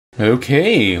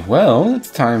Okay, well,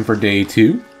 it's time for day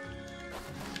 2.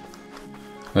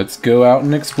 Let's go out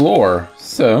and explore.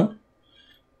 So,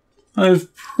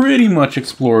 I've pretty much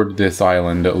explored this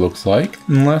island, it looks like,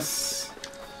 unless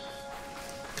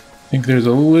I think there's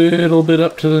a little bit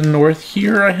up to the north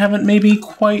here I haven't maybe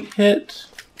quite hit.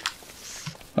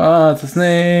 Ah, it's a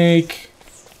snake.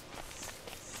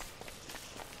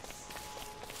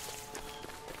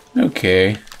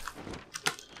 Okay.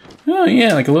 Oh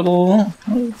yeah, like a little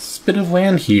spit of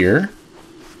land here.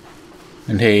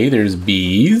 And hey, there's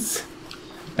bees.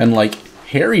 And like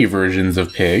hairy versions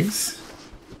of pigs.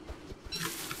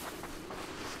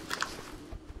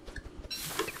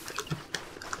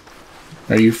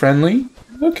 Are you friendly?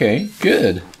 Okay,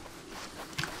 good.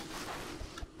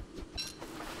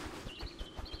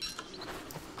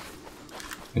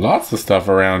 Lots of stuff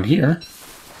around here.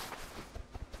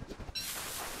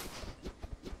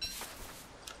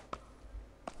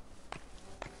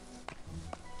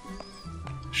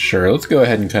 Sure, let's go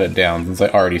ahead and cut it down since I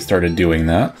already started doing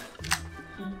that.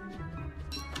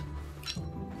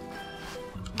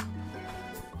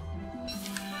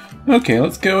 Okay,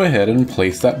 let's go ahead and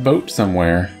place that boat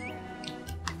somewhere.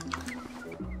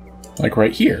 Like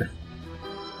right here.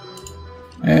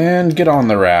 And get on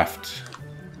the raft.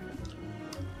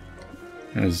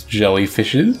 There's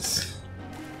jellyfishes.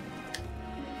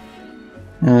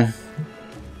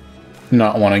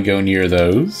 Not want to go near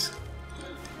those.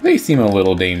 They seem a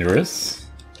little dangerous.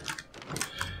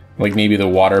 Like maybe the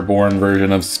waterborne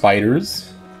version of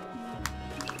spiders.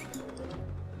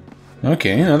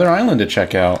 Okay, another island to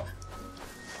check out.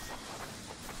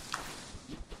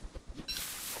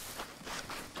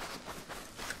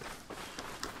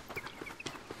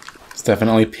 Let's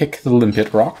definitely pick the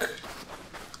limpet rock.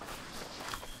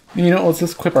 And you know, let's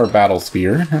just equip our battle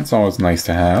spear. That's always nice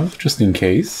to have, just in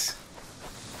case.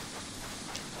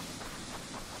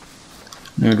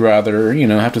 I'd rather, you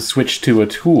know, have to switch to a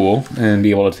tool and be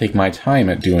able to take my time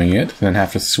at doing it than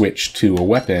have to switch to a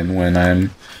weapon when I'm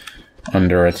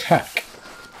under attack.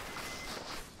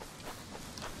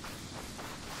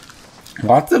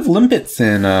 Lots of limpets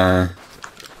in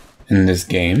this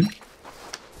game,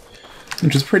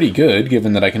 which is pretty good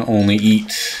given that I can only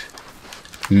eat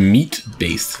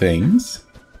meat-based things.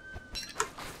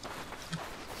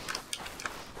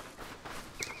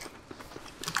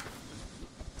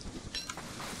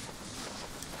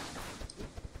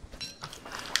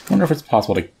 I wonder if it's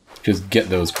possible to just get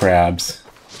those crabs.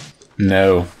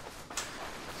 No.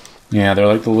 Yeah, they're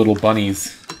like the little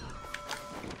bunnies.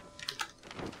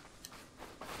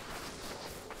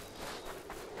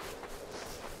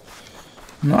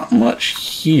 Not much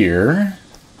here.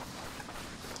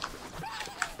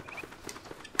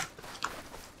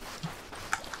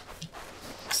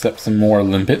 Except some more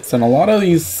limpets and a lot of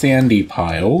these sandy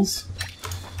piles.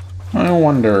 I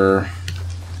wonder...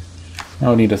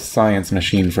 I'll need a science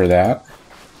machine for that.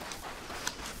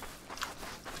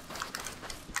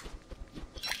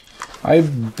 I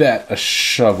bet a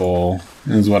shovel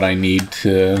is what I need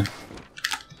to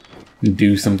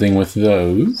do something with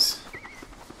those.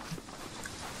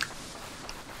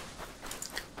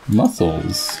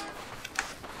 Mussels.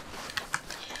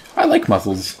 I like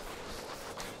mussels.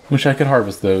 Wish I could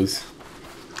harvest those.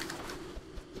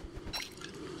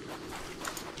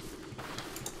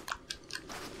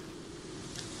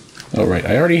 Oh right,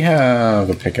 I already have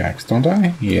a pickaxe, don't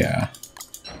I? Yeah.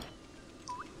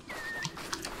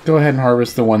 Go ahead and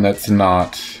harvest the one that's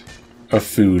not a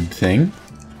food thing.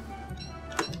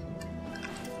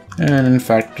 And in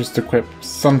fact, just equip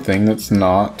something that's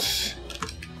not...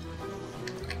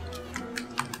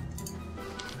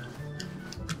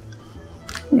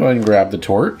 Go ahead and grab the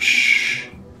torch.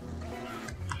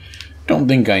 Don't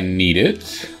think I need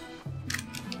it.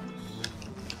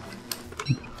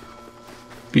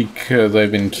 Because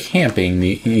I've been camping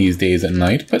these days at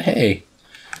night, but hey.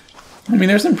 I mean,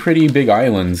 there's some pretty big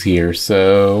islands here,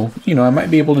 so, you know, I might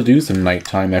be able to do some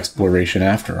nighttime exploration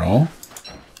after all.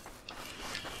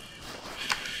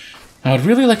 I would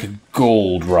really like a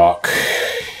gold rock.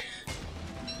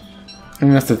 I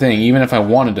mean, that's the thing, even if I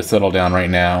wanted to settle down right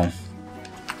now,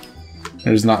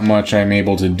 there's not much I'm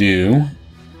able to do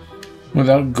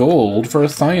without gold for a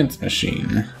science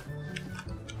machine.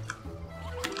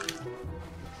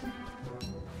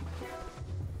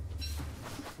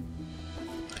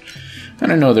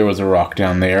 And I know there was a rock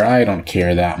down there. I don't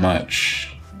care that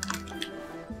much.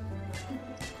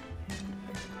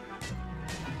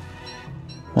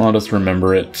 Well, I'll just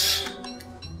remember it.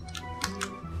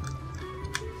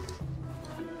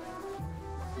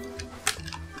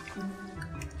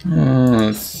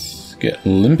 Let's get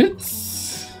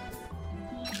limpets.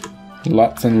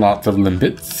 Lots and lots of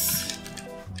limpets.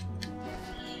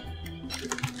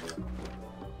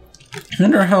 I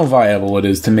wonder how viable it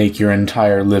is to make your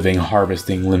entire living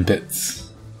harvesting limpets.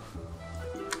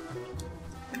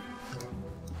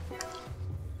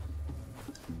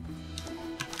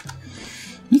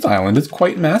 This island is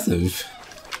quite massive.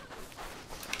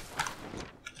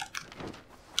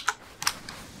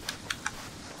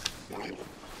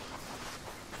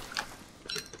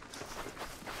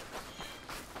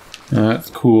 That's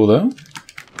cool, though.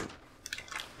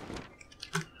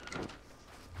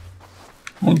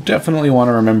 We'll definitely want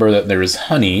to remember that there's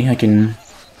honey. I can,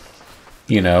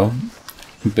 you know,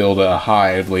 build a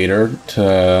hive later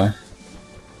to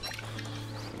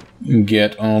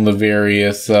get all the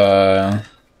various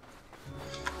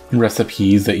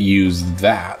recipes that use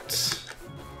that.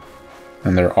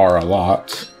 And there are a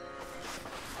lot.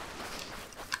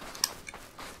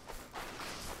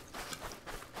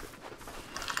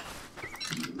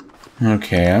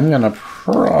 Okay, I'm gonna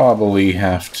probably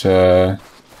have to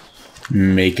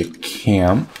make a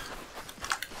camp.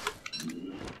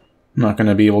 I'm not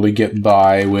gonna be able to get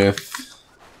by with...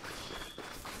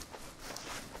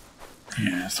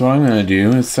 Yeah, so what I'm gonna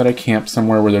do is set a camp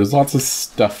somewhere where there's lots of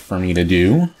stuff for me to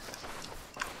do.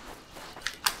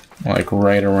 Like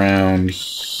right around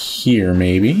here,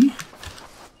 maybe.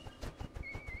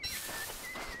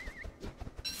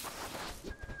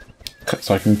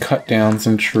 So I can cut down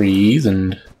some trees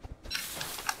and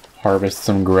harvest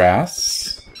some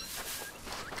grass.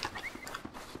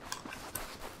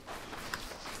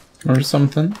 Or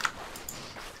something.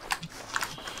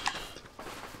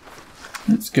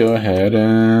 Let's go ahead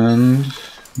and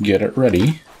get it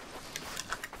ready.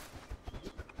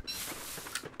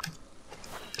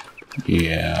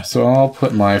 Yeah, so I'll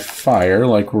put my fire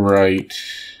like right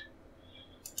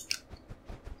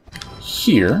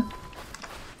here.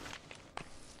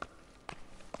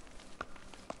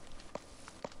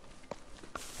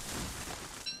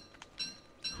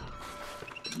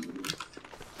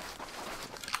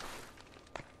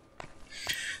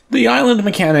 The island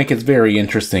mechanic is very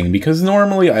interesting because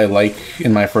normally I like,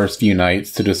 in my first few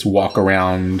nights, to just walk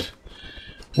around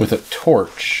with a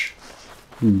torch,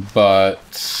 but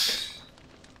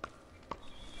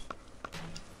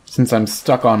since I'm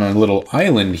stuck on a little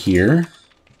island here,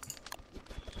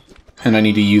 and I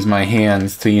need to use my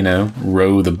hands to, you know,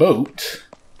 row the boat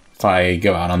if I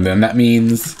go out on them, that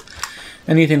means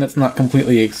anything that's not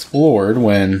completely explored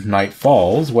when night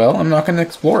falls, well, I'm not going to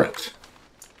explore it.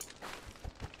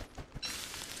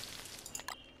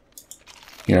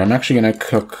 Here, I'm actually going to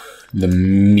cook the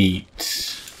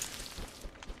meat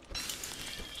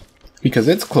because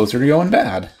it's closer to going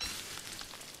bad.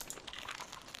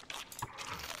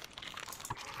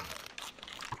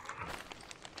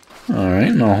 Alright,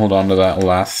 and I'll hold on to that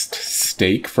last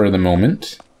steak for the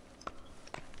moment.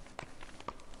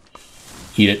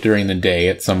 Eat it during the day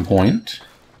at some point.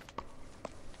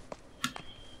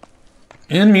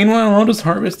 And meanwhile, I'll just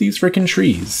harvest these frickin'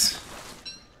 trees.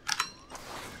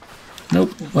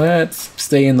 Nope, let's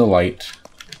stay in the light.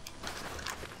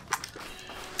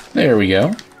 There we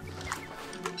go.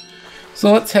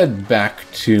 So let's head back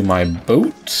to my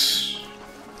boat.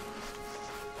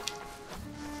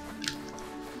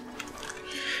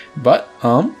 But,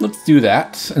 let's do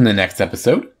that in the next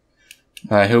episode.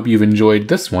 I hope you've enjoyed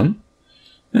this one.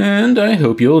 And I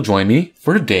hope you'll join me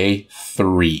for day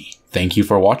 3. Thank you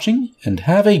for watching, and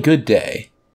have a good day.